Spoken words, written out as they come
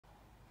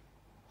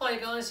Hi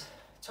guys,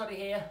 Toddy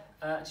here.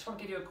 I just want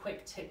to give you a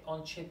quick tip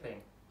on chipping.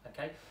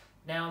 Okay.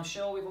 Now I'm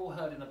sure we've all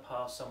heard in the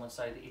past someone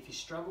say that if you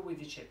struggle with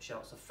your chip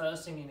shots, the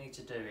first thing you need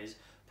to do is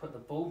put the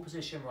ball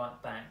position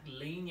right back,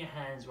 lean your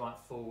hands right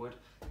forward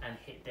and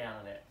hit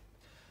down on it.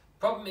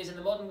 Problem is, in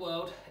the modern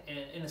world,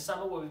 in the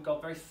summer where we've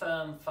got very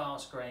firm,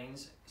 fast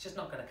greens, it's just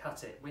not going to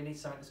cut it. We need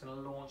something that's going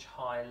to launch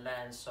high,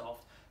 land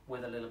soft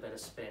with a little bit of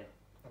spin.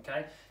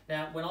 Okay.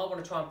 Now when I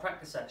want to try and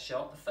practice that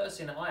shot, the first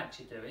thing that I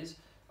actually do is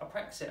I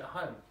practice it at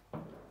home.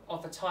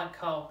 Off a tight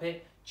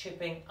carpet,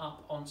 chipping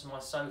up onto my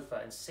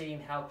sofa and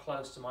seeing how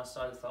close to my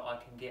sofa I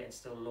can get and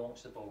still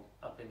launch the ball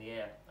up in the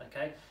air.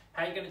 Okay,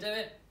 how are you going to do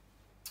it?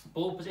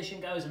 Ball position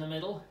goes in the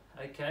middle.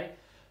 Okay,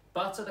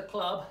 butt of the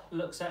club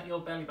looks at your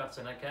belly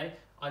button. Okay,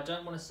 I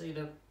don't want to see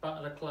the butt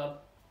of the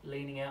club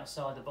leaning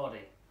outside the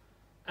body.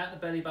 At the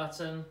belly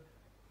button,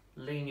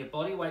 lean your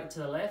body weight to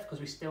the left because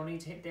we still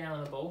need to hit down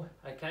on the ball.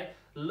 Okay,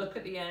 look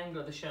at the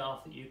angle of the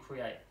shaft that you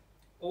create.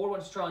 All I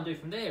want to try and do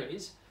from there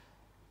is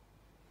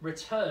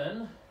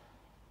return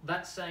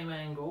that same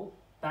angle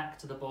back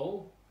to the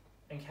ball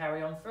and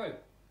carry on through.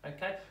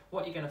 Okay,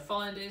 what you're going to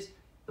find is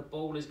the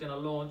ball is going to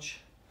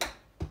launch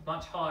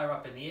much higher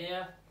up in the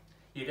air.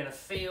 You're going to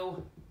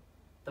feel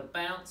the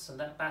bounce and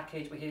that back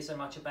edge we hear so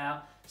much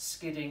about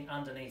skidding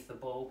underneath the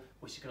ball,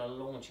 which is going to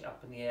launch it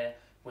up in the air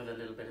with a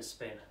little bit of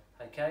spin.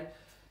 Okay,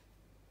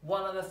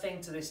 one other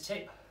thing to this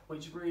tip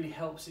which really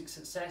helps its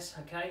success,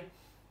 okay,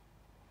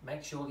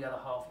 make sure the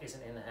other half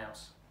isn't in the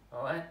house.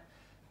 All right,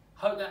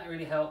 hope that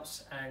really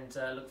helps and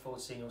look forward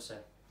to seeing you all soon.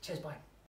 Cheers, bye.